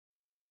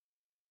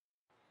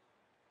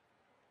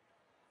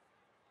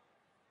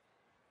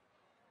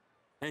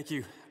Thank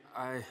you.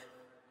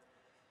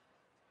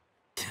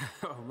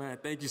 Oh man,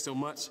 thank you so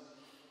much.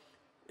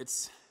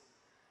 It's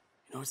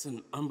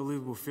an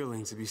unbelievable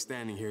feeling to be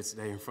standing here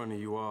today in front of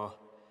you all.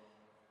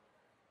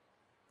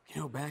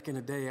 Back in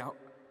the day, I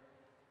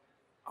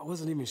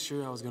wasn't even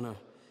sure I was gonna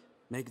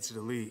make it to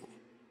the league,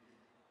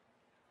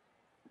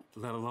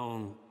 let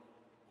alone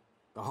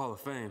the Hall of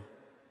Fame.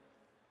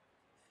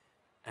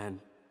 And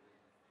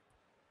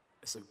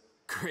it's a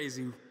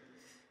crazy,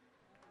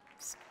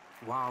 it's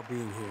wild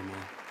being here,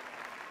 man.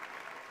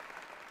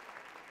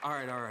 All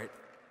right.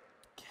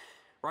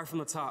 Right from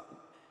the top,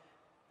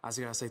 I just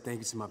gotta say thank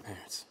you to my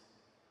parents.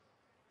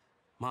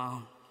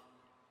 Mom,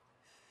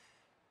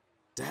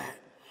 Dad,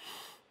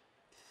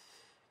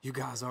 you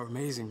guys are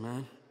amazing,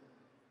 man.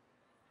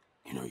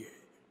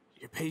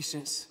 Your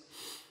patience,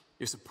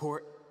 your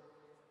support,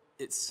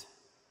 it's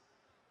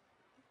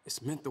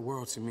meant the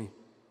world to me.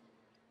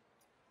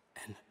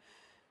 And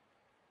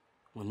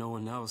when no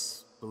one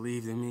else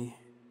believed in me,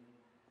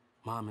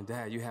 Mom and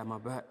Dad, you had my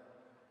back.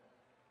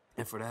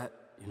 And for that,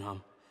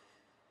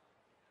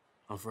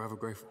 I'm forever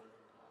grateful.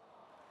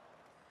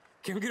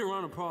 Can we get a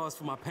round of applause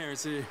for my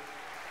parents here?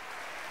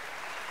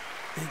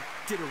 They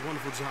did a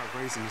wonderful job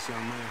raising this young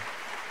man.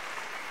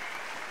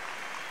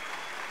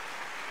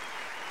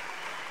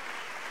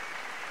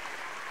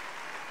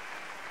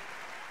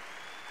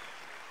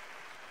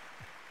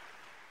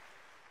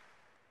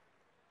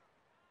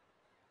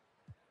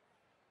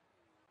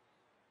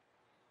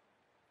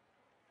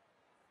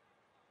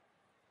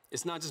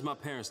 It's not just my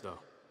parents, though.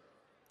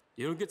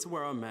 You don't get to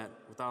where I'm at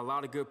without a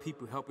lot of good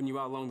people helping you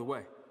out along the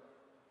way.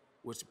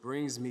 Which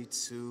brings me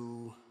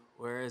to,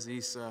 where is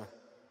Issa?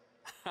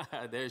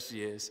 There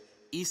she is.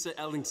 Issa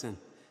Ellington.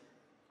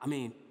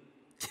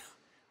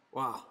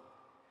 Wow.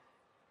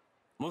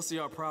 Most of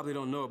y'all probably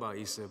don't know about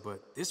Issa,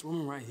 but this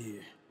woman right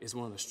here is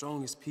one of the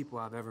strongest people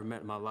I've ever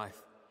met in my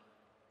life.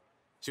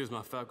 She was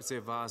my faculty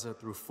advisor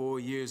through 4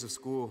 years of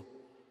school.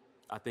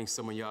 I think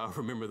some of y'all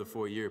remember the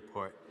 4-year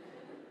part.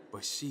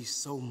 But she's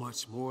so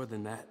much more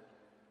than that.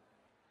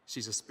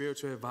 She's a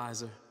spiritual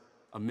advisor,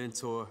 a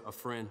mentor, a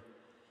friend,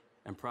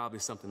 and probably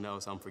something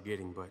else I'm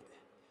forgetting, but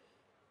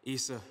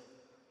Issa,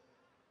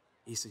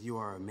 you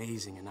are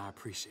amazing, and I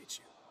appreciate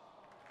you.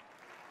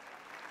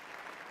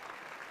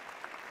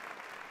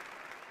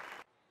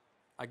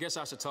 I guess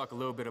I should talk a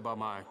little bit about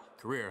my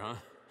career, huh?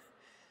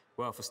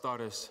 Well, for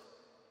starters,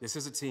 this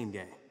is a team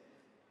game.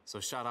 So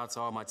shout out to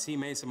all my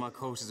teammates and my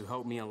coaches who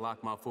helped me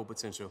unlock my full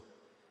potential.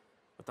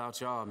 Without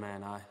y'all,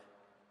 man,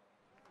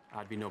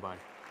 I'd be nobody.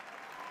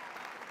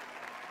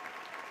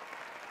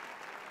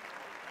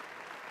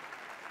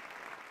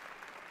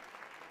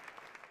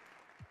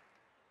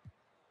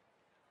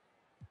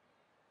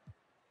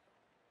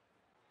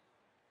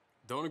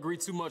 Don't agree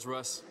too much,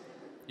 Russ.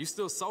 You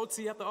still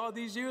salty after all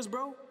these years,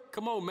 bro?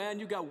 Come on, man,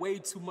 you got way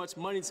too much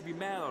money to be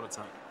mad all the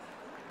time.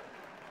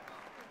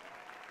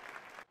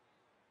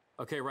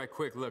 Okay, right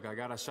quick, look, I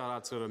gotta shout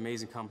out to the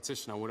amazing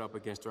competition I went up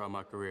against throughout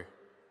my career.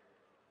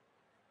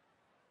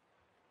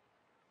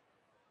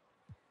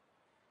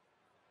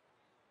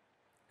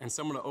 And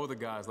some of the older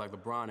guys like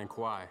LeBron and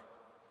Kawhi.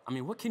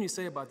 What can you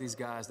say about these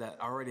guys that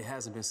already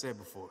hasn't been said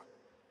before?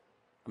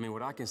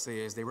 What I can say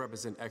is they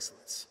represent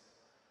excellence.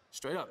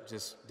 Straight up,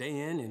 just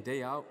day in and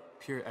day out,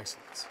 pure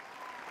excellence.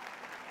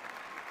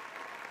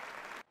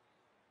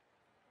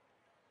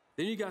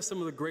 Then you got some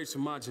of the greats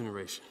from my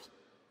generation.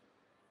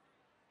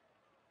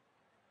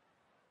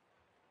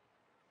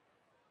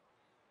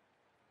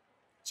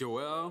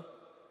 Joel,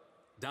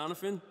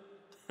 Donovan,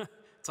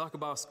 talk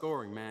about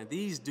scoring, man.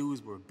 These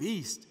dudes were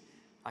beasts.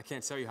 I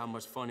can't tell you how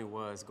much fun it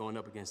was going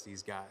up against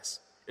these guys,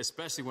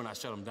 especially when I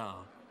shut them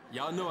down.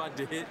 Y'all know I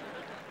did.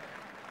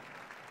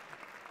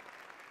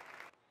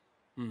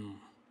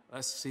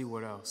 Let's see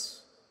what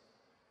else.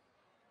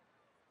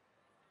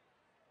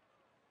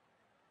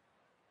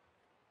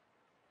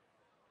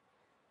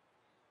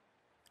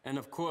 And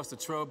of course, the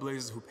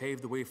trailblazers who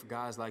paved the way for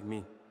guys like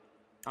me.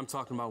 I'm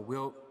talking about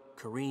Wilt,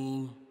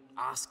 Kareem,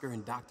 Oscar,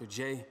 and Dr.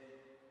 J,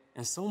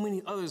 and so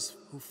many others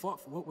who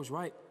fought for what was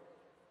right.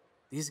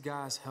 These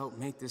guys helped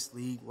make this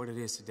league what it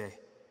is today,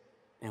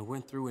 and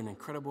went through an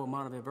incredible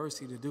amount of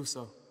adversity to do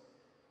so.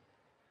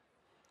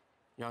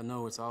 Y'all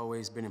know it's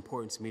always been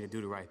important to me to do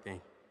the right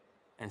thing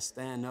and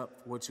stand up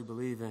for what you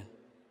believe in.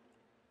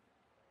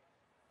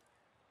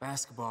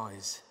 Basketball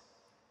is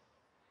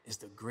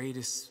the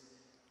greatest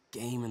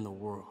game in the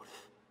world.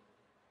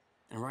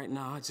 And right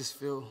now, I just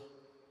feel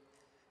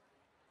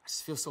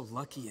so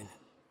lucky and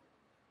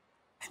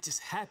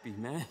just happy,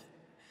 man.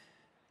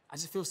 I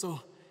just feel so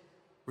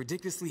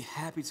ridiculously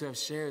happy to have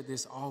shared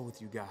this all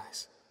with you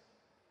guys.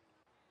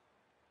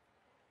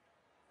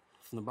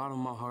 From the bottom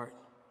of my heart,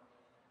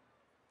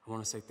 I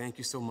want to say thank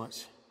you so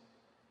much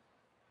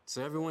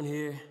to everyone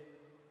here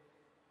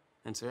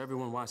and to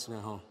everyone watching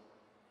at home.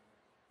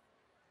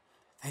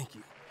 Thank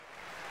you.